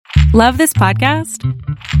Love this podcast?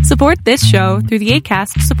 Support this show through the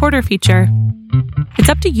Acast supporter feature. It's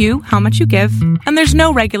up to you how much you give, and there's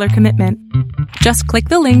no regular commitment. Just click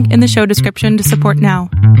the link in the show description to support now.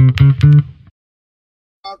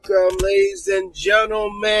 Welcome, ladies and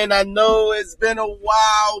gentlemen. I know it's been a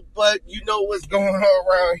while, but you know what's going on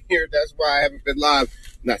around here. That's why I haven't been live.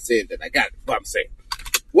 I'm not saying that I got it, but I'm saying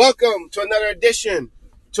welcome to another edition,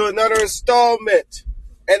 to another installment,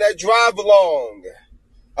 and a drive-along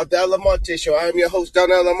of the Elamonte Show. I am your host,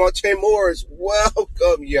 Donnell Elamonte Morris.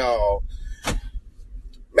 Welcome, y'all.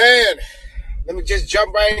 Man, let me just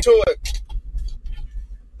jump right into it.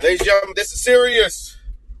 Ladies and gentlemen, this is serious.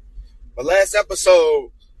 My last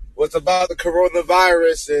episode was about the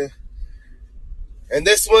coronavirus, and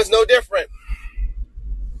this one's no different.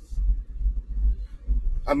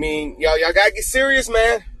 I mean, y'all gotta get serious,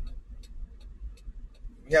 man.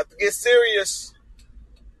 You have to get serious.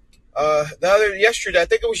 Yesterday, I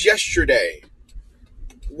think it was yesterday,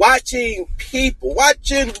 watching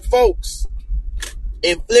folks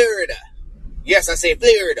in Florida. Yes, I say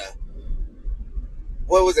Florida.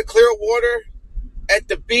 What was it, Clearwater? At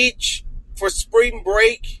the beach for spring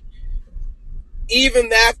break,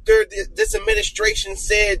 even after this administration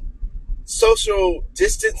said social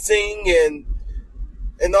distancing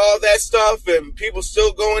and all that stuff, and people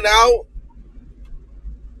still going out.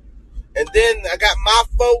 And then I got my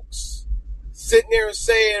folks sitting there and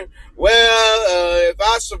saying, well, if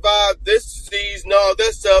I survive this disease and all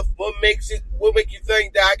this stuff, what make you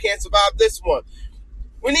think that I can't survive this one?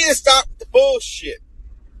 We need to stop the bullshit.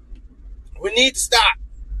 We need to stop.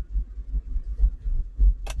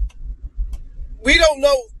 We don't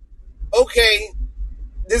know, okay,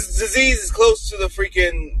 this disease is close to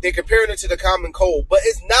they're comparing it to the common cold, but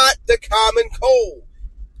it's not the common cold.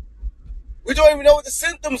 We don't even know what the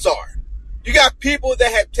symptoms are. You got people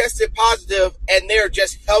that have tested positive and they're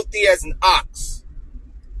just healthy as an ox.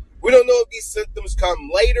 We don't know if these symptoms come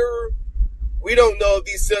later. We don't know if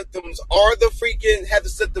these symptoms have the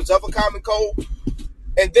symptoms of a common cold.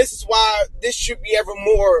 And this is why this should be ever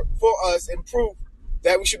more for us and proof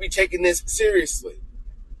that we should be taking this seriously.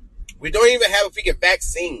 We don't even have a freaking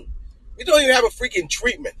vaccine. We don't even have a freaking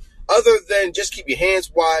treatment other than just keep your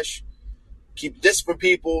hands washed, keep distance from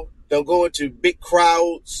people, don't go into big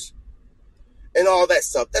crowds, and all that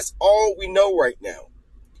stuff. That's all we know right now.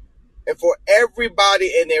 And for everybody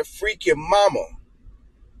and their freaking mama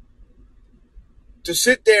to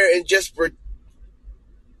sit there and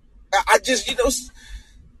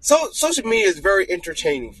so social media is very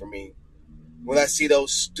entertaining for me when I see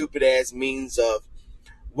those stupid ass memes of,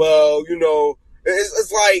 well,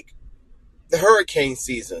 it's like the hurricane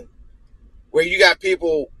season where you got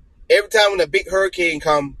people, every time when a big hurricane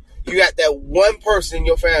comes, you got that one person in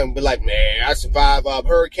your family be like, man, I survived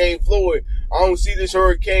Hurricane Floyd. I don't see this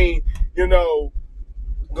hurricane, gonna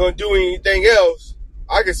do anything else.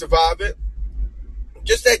 I can survive it.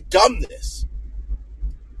 Just that dumbness.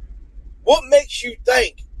 What makes you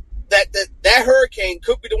think that hurricane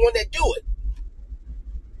could be the one that do it?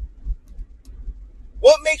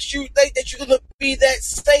 What makes you think that you're going to be that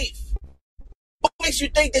safe? What makes you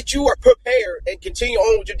think that you are prepared and continue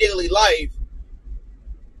on with your daily life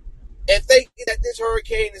and think that this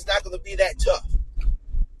hurricane is not going to be that tough?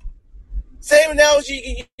 Same analogy,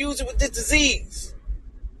 you can use it with this disease.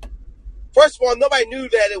 First of all, nobody knew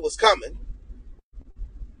that it was coming.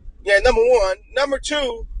 Yeah, number one. Number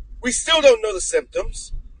two, we still don't know the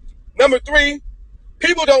symptoms. Number three,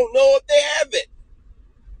 people don't know if they have it.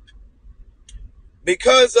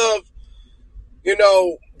 Because of,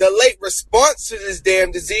 the late response to this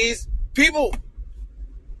damn disease,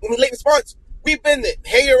 we've been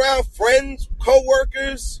hanging around friends,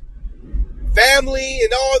 co-workers, family,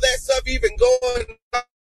 and all that stuff, even going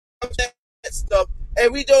on that stuff,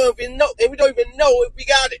 and we don't even know if we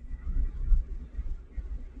got it.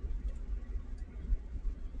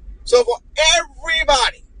 So for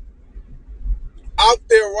everybody out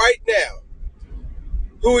there right now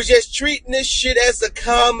who is just treating this shit as a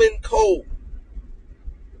common cold,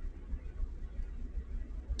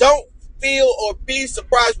 don't feel or be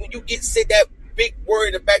surprised when you get sick, that big word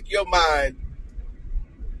in the back of your mind,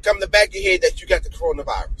 come in the back of your head that you got the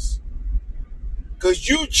coronavirus. Because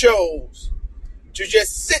you chose to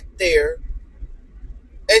just sit there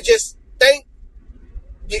and just think,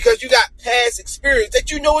 because you got past experience,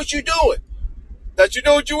 that you know what you're doing, that you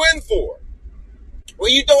know what you're in for.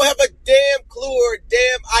 When you don't have a damn clue or a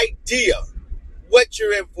damn idea what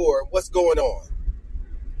you're in for, what's going on.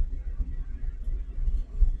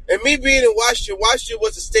 And me being in Washington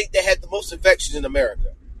was the state that had the most infections in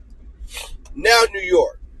America. Now New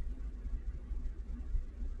York.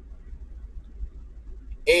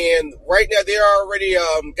 And And right now, they already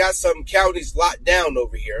got some counties locked down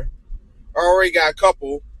over here. Already got a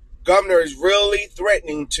couple. Governor is really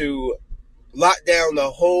threatening to lock down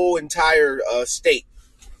the whole entire state.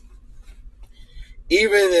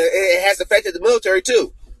 Even it has affected the military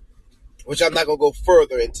too, which I'm not going to go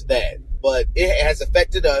further into that. But it has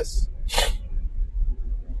affected us.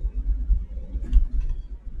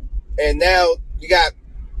 And now you got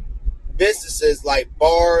businesses like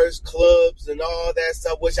bars, clubs, and all that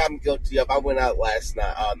stuff, which I'm guilty of. I went out last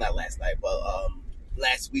night, not last night, but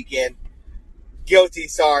last weekend. Guilty,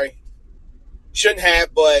 sorry. Shouldn't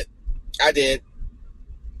have, but I did.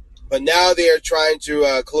 But now they're trying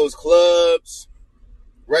to close clubs,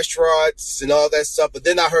 restaurants, and all that stuff. But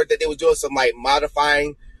then I heard that they were doing some like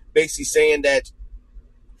modifying, basically saying that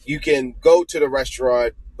you can go to the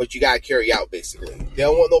restaurant, but you gotta carry out. Basically, they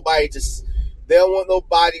don't want nobody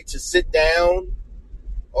to sit down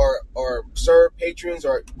or serve patrons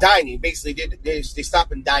or dining. Basically, they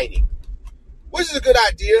stopping dining, which is a good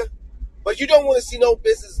idea. But you don't want to see no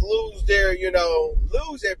business lose their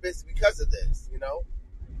business because of this.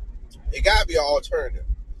 It gotta be an alternative.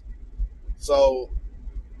 So,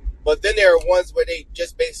 but then there are ones where they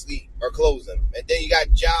just basically are closing, and then you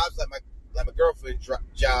got jobs like my girlfriend's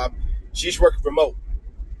job. She's working remote,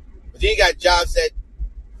 but then you got jobs that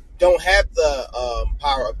don't have the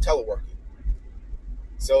power of teleworking.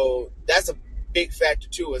 So that's a big factor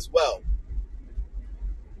too as well.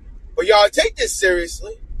 But y'all take this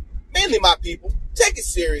seriously. Mainly my people, take it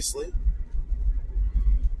seriously.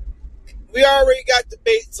 We already got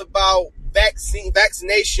debates about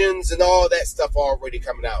vaccinations and all that stuff already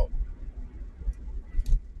coming out.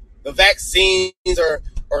 The vaccines are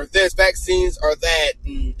this, vaccines are that,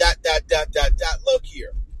 and ... Look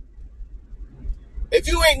here. If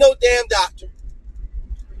you ain't no damn doctor,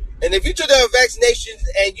 and if you took the vaccinations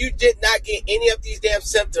and you did not get any of these damn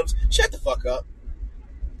symptoms, shut the fuck up.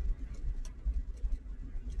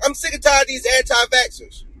 I'm sick and tired of these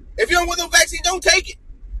anti-vaxxers. If you don't want no vaccine, don't take it.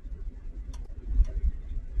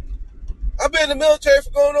 I've been in the military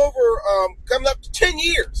for coming up to 10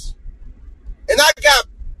 years. And I got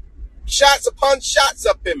shots upon shots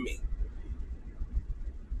up in me.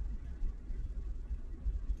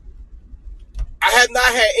 I have not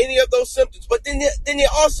had any of those symptoms. But then they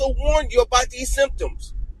also warn you about these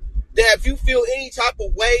symptoms. That if you feel any type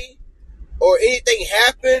of way or anything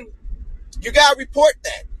happen, you got to report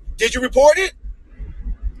that. Did you report it?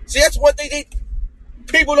 See, that's one thing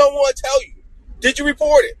people don't want to tell you. Did you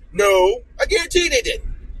report it? No. I guarantee they didn't.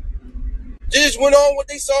 They just went on what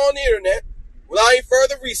they saw on the internet without any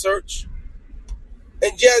further research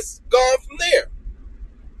and just gone from there.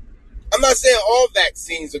 I'm not saying all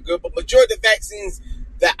vaccines are good, but majority of the vaccines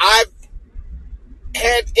that I've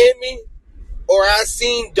had in me or I've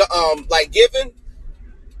seen given,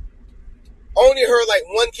 only heard like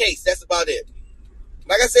one case. That's about it.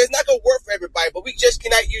 Like I said, it's not going to work for everybody, but we just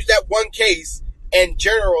cannot use that one case and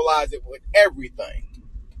generalize it with everything.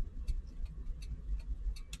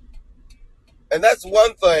 And that's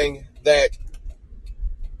one thing that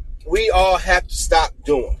we all have to stop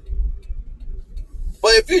doing.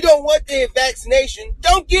 But if you don't want the vaccination,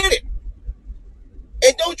 don't get it.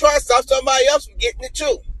 And don't try to stop somebody else from getting it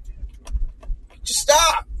too. Just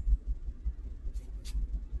stop.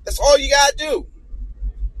 That's all you got to do.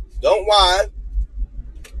 Don't whine.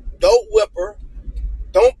 Don't whimper.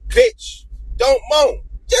 Don't bitch. Don't moan.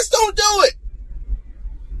 Just don't do it.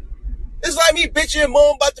 It's like me bitching and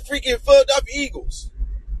moaning about the freaking Philadelphia Eagles.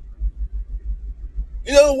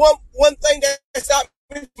 You know, one thing that stopped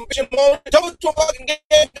me from bitching and moaning, go to a fucking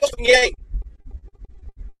game.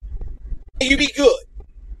 And you be good.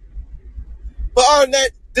 But other than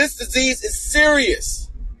that, this disease is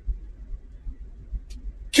serious.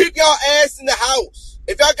 Keep y'all ass in the house.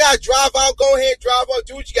 If y'all gotta drive out, go ahead, drive out,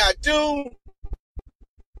 do what you gotta do.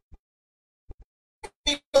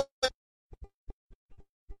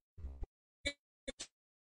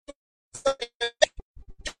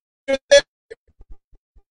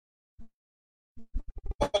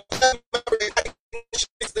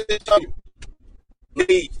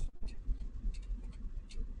 Leave.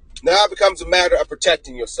 Now it becomes a matter of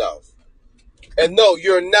protecting yourself. And no,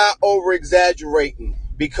 you're not over-exaggerating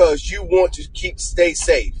because you want to stay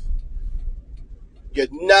safe. You're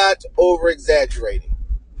not over-exaggerating.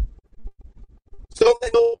 So don't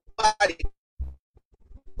let nobody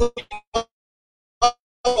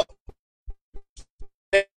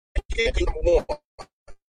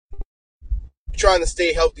trying to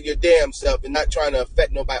stay healthy your damn self and not trying to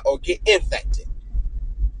affect nobody or get infected.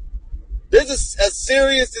 This is a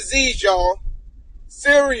serious disease, y'all.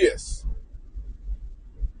 Serious.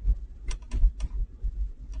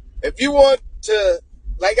 If you want to,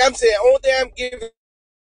 like I'm saying, only thing I'm giving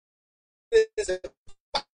is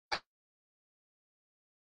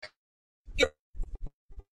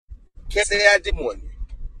can't say I didn't want you.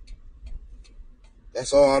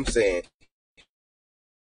 That's all I'm saying.